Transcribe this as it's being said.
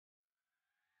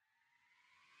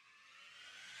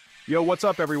Yo, what's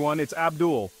up everyone? It's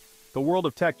Abdul. The world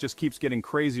of tech just keeps getting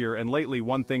crazier, and lately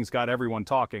one thing's got everyone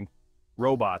talking.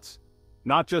 Robots.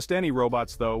 Not just any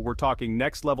robots though, we're talking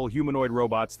next-level humanoid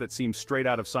robots that seem straight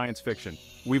out of science fiction.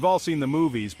 We've all seen the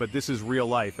movies, but this is real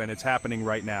life and it's happening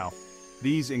right now.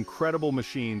 These incredible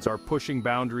machines are pushing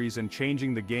boundaries and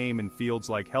changing the game in fields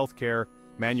like healthcare,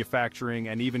 manufacturing,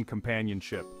 and even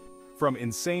companionship. From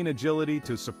insane agility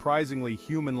to surprisingly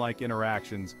human-like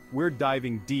interactions, we're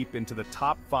diving deep into the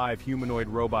top 5 humanoid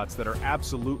robots that are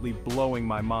absolutely blowing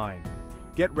my mind.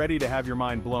 Get ready to have your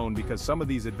mind blown because some of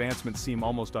these advancements seem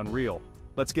almost unreal.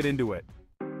 Let's get into it.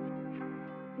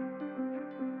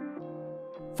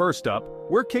 First up,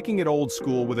 we're kicking it old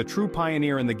school with a true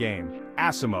pioneer in the game,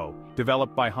 Asimo,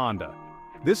 developed by Honda.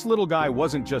 This little guy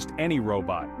wasn't just any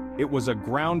robot, it was a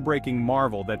groundbreaking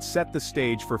marvel that set the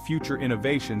stage for future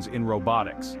innovations in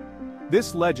robotics.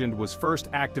 This legend was first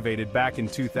activated back in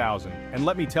 2000, and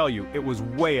let me tell you, it was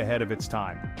way ahead of its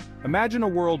time. Imagine a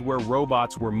world where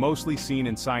robots were mostly seen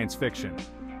in science fiction.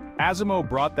 Asimo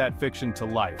brought that fiction to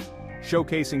life,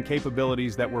 showcasing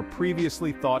capabilities that were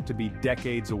previously thought to be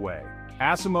decades away.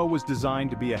 Asimo was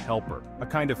designed to be a helper, a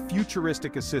kind of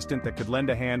futuristic assistant that could lend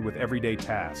a hand with everyday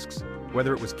tasks.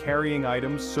 Whether it was carrying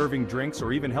items, serving drinks,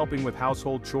 or even helping with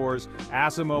household chores,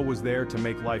 Asimo was there to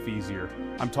make life easier.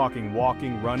 I'm talking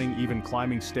walking, running, even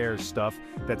climbing stairs, stuff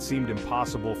that seemed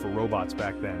impossible for robots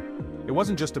back then. It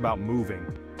wasn't just about moving,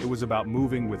 it was about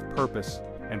moving with purpose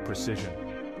and precision.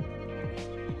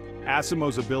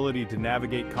 Asimo's ability to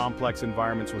navigate complex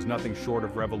environments was nothing short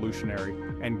of revolutionary,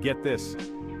 and get this,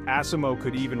 Asimo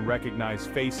could even recognize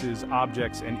faces,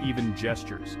 objects, and even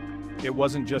gestures. It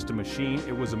wasn't just a machine,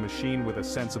 it was a machine with a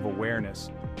sense of awareness.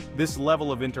 This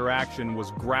level of interaction was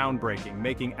groundbreaking,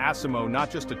 making Asimo not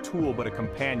just a tool but a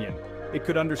companion. It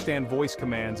could understand voice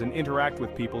commands and interact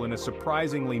with people in a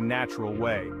surprisingly natural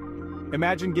way.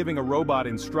 Imagine giving a robot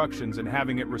instructions and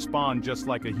having it respond just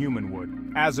like a human would.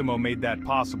 Asimo made that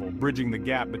possible, bridging the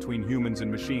gap between humans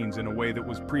and machines in a way that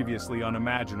was previously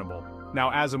unimaginable. Now,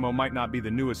 Asimo might not be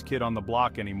the newest kid on the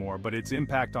block anymore, but its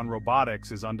impact on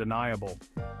robotics is undeniable.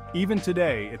 Even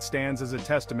today, it stands as a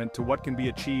testament to what can be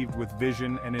achieved with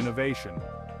vision and innovation.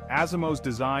 Asimo's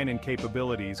design and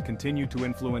capabilities continue to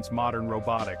influence modern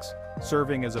robotics,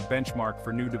 serving as a benchmark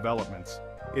for new developments.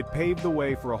 It paved the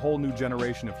way for a whole new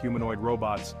generation of humanoid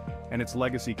robots, and its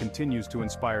legacy continues to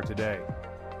inspire today.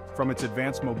 From its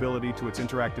advanced mobility to its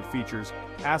interactive features,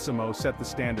 Asimo set the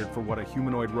standard for what a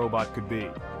humanoid robot could be.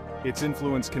 Its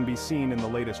influence can be seen in the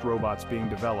latest robots being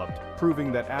developed,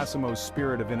 proving that Asimo's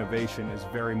spirit of innovation is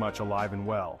very much alive and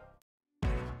well.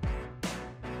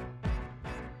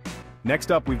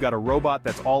 Next up, we've got a robot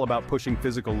that's all about pushing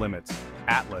physical limits,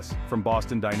 Atlas, from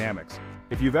Boston Dynamics.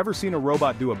 If you've ever seen a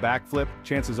robot do a backflip,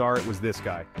 chances are it was this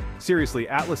guy. Seriously,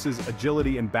 Atlas's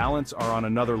agility and balance are on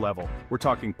another level. We're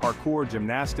talking parkour,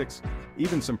 gymnastics,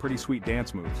 even some pretty sweet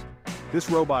dance moves. This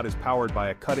robot is powered by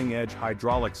a cutting-edge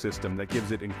hydraulic system that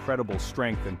gives it incredible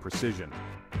strength and precision.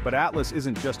 But Atlas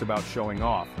isn't just about showing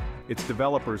off. Its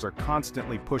developers are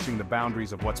constantly pushing the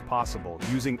boundaries of what's possible,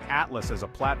 using Atlas as a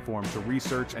platform to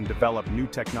research and develop new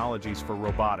technologies for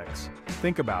robotics.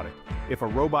 Think about it. If a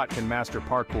robot can master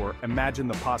parkour, imagine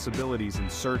the possibilities in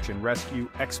search and rescue,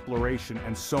 exploration,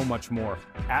 and so much more.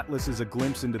 Atlas is a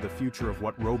glimpse into the future of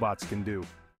what robots can do.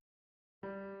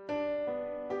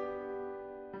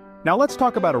 Now let's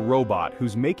talk about a robot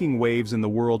who's making waves in the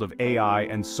world of AI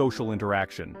and social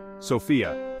interaction.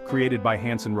 Sophia, created by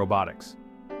Hanson Robotics.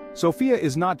 Sophia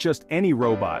is not just any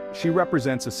robot, she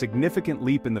represents a significant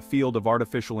leap in the field of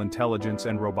artificial intelligence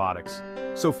and robotics.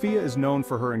 Sophia is known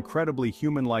for her incredibly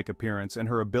human-like appearance and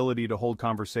her ability to hold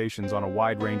conversations on a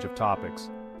wide range of topics.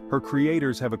 Her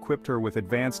creators have equipped her with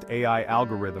advanced AI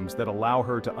algorithms that allow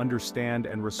her to understand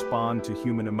and respond to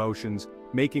human emotions,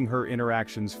 making her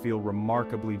interactions feel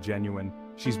remarkably genuine.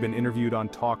 She's been interviewed on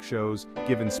talk shows,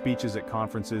 given speeches at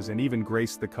conferences, and even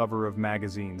graced the cover of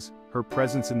magazines. Her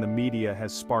presence in the media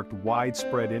has sparked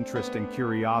widespread interest and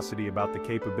curiosity about the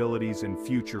capabilities and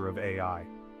future of AI.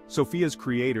 Sophia's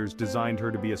creators designed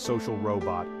her to be a social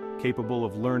robot, capable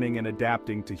of learning and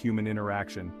adapting to human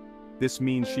interaction. This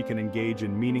means she can engage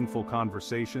in meaningful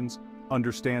conversations,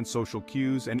 understand social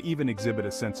cues, and even exhibit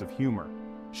a sense of humor.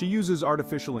 She uses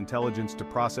artificial intelligence to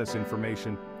process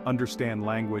information, understand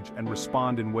language, and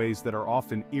respond in ways that are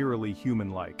often eerily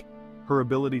human-like. Her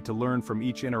ability to learn from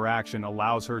each interaction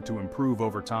allows her to improve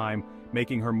over time,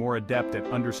 making her more adept at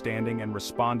understanding and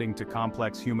responding to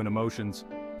complex human emotions.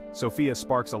 Sophia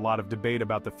sparks a lot of debate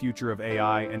about the future of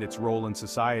AI and its role in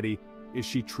society. Is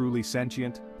she truly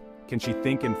sentient? Can she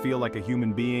think and feel like a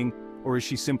human being, or is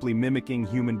she simply mimicking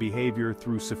human behavior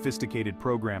through sophisticated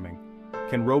programming?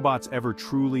 Can robots ever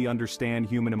truly understand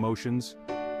human emotions?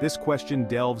 This question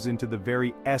delves into the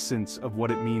very essence of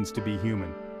what it means to be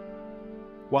human.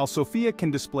 While Sophia can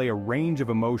display a range of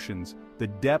emotions, the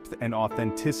depth and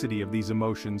authenticity of these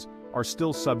emotions are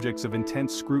still subjects of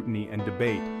intense scrutiny and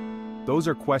debate. Those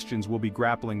are questions we'll be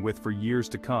grappling with for years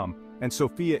to come, and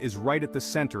Sophia is right at the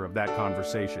center of that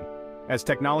conversation. As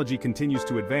technology continues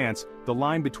to advance, the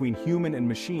line between human and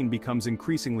machine becomes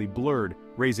increasingly blurred,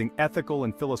 raising ethical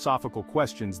and philosophical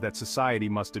questions that society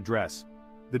must address.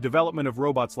 The development of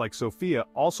robots like Sophia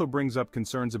also brings up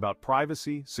concerns about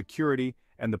privacy, security,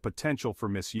 and the potential for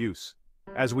misuse.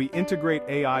 As we integrate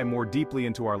AI more deeply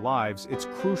into our lives, it's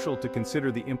crucial to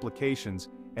consider the implications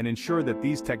and ensure that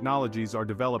these technologies are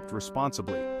developed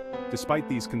responsibly. Despite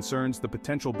these concerns, the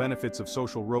potential benefits of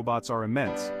social robots are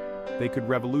immense. They could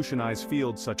revolutionize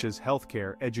fields such as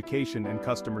healthcare, education, and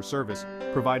customer service,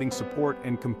 providing support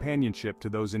and companionship to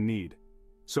those in need.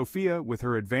 Sophia, with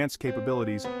her advanced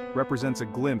capabilities, represents a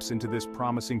glimpse into this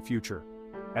promising future.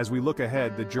 As we look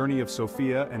ahead, the journey of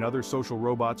Sophia and other social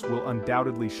robots will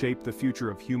undoubtedly shape the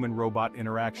future of human-robot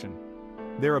interaction.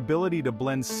 Their ability to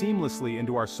blend seamlessly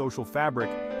into our social fabric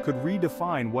could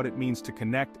redefine what it means to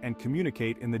connect and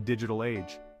communicate in the digital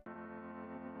age.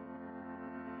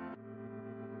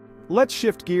 Let's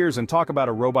shift gears and talk about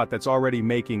a robot that's already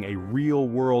making a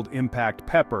real-world impact: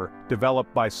 Pepper,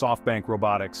 developed by SoftBank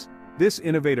Robotics. This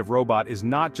innovative robot is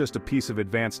not just a piece of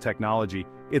advanced technology,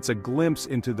 it's a glimpse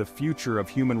into the future of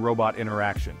human-robot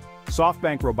interaction.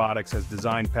 SoftBank Robotics has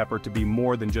designed Pepper to be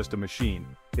more than just a machine.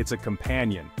 It's a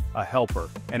companion, a helper,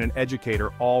 and an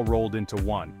educator all rolled into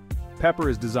one. Pepper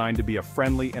is designed to be a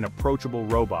friendly and approachable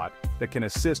robot that can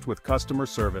assist with customer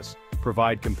service,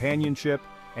 provide companionship,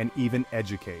 and even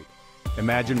educate.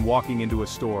 Imagine walking into a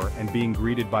store and being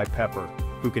greeted by Pepper,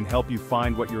 who can help you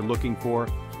find what you're looking for,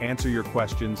 answer your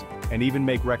questions, and even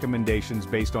make recommendations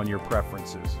based on your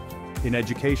preferences. In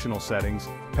educational settings,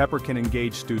 Pepper can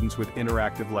engage students with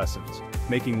interactive lessons,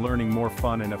 making learning more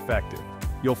fun and effective.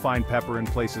 You'll find Pepper in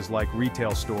places like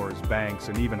retail stores, banks,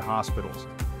 and even hospitals,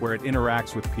 where it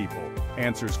interacts with people,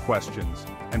 answers questions,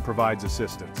 and provides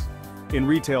assistance. In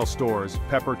retail stores,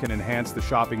 Pepper can enhance the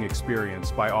shopping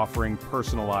experience by offering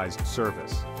personalized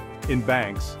service. In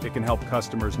banks, it can help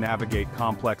customers navigate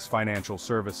complex financial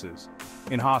services.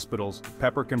 In hospitals,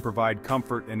 Pepper can provide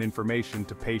comfort and information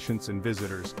to patients and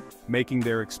visitors, making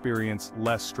their experience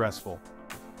less stressful.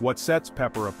 What sets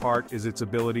Pepper apart is its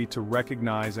ability to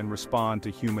recognize and respond to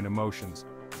human emotions.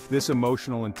 This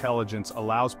emotional intelligence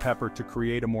allows Pepper to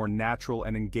create a more natural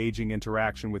and engaging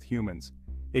interaction with humans.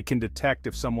 It can detect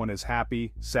if someone is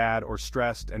happy, sad, or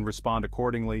stressed and respond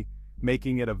accordingly,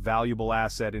 making it a valuable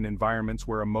asset in environments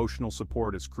where emotional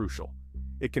support is crucial.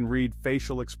 It can read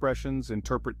facial expressions,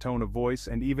 interpret tone of voice,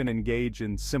 and even engage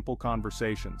in simple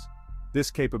conversations.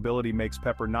 This capability makes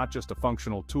Pepper not just a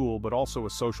functional tool but also a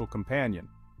social companion.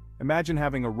 Imagine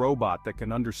having a robot that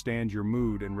can understand your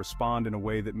mood and respond in a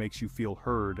way that makes you feel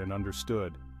heard and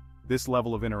understood. This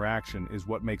level of interaction is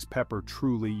what makes Pepper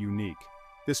truly unique.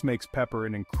 This makes Pepper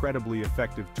an incredibly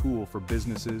effective tool for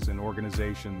businesses and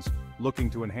organizations looking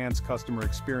to enhance customer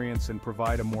experience and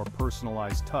provide a more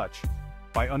personalized touch.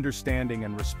 By understanding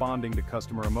and responding to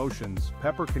customer emotions,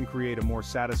 Pepper can create a more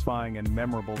satisfying and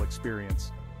memorable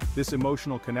experience. This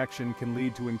emotional connection can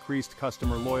lead to increased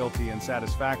customer loyalty and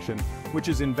satisfaction, which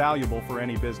is invaluable for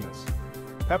any business.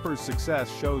 Pepper's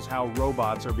success shows how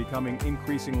robots are becoming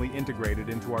increasingly integrated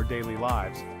into our daily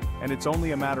lives, and it's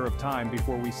only a matter of time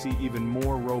before we see even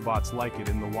more robots like it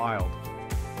in the wild.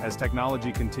 As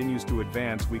technology continues to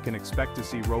advance, we can expect to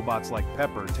see robots like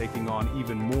Pepper taking on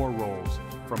even more roles,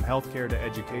 from healthcare to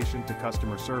education to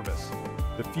customer service.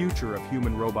 The future of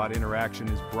human-robot interaction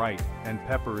is bright, and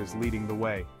Pepper is leading the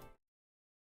way.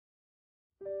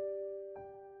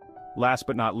 Last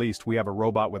but not least, we have a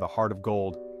robot with a heart of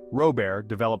gold. Robear,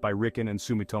 developed by Riken and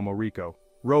Sumitomo Riko.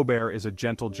 Robear is a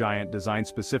gentle giant designed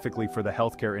specifically for the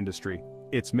healthcare industry.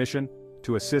 Its mission?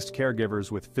 To assist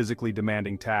caregivers with physically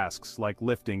demanding tasks like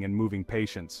lifting and moving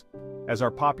patients. As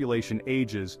our population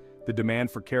ages, the demand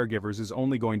for caregivers is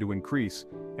only going to increase,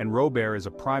 and Robear is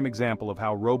a prime example of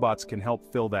how robots can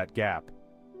help fill that gap.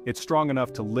 It's strong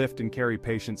enough to lift and carry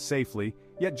patients safely,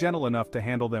 yet gentle enough to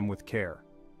handle them with care.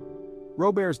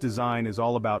 Robear's design is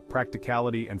all about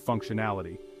practicality and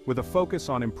functionality, with a focus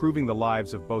on improving the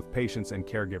lives of both patients and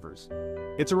caregivers.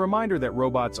 It's a reminder that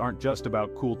robots aren't just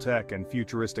about cool tech and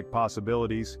futuristic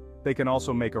possibilities, they can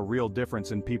also make a real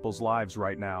difference in people's lives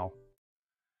right now.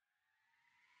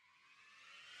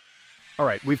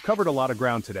 Alright, we've covered a lot of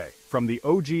ground today, from the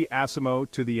OG Asimo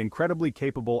to the incredibly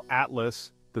capable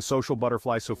Atlas, the social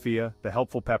butterfly Sophia, the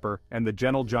helpful Pepper, and the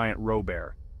gentle giant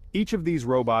Robear. Each of these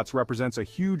robots represents a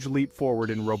huge leap forward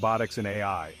in robotics and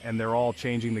AI, and they're all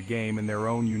changing the game in their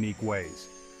own unique ways.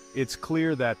 It's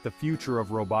clear that the future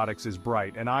of robotics is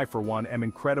bright, and I, for one, am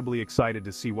incredibly excited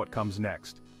to see what comes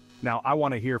next. Now, I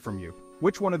want to hear from you.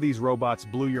 Which one of these robots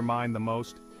blew your mind the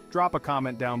most? Drop a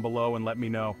comment down below and let me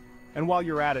know. And while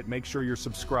you're at it, make sure you're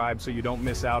subscribed so you don't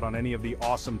miss out on any of the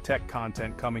awesome tech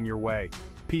content coming your way.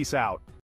 Peace out.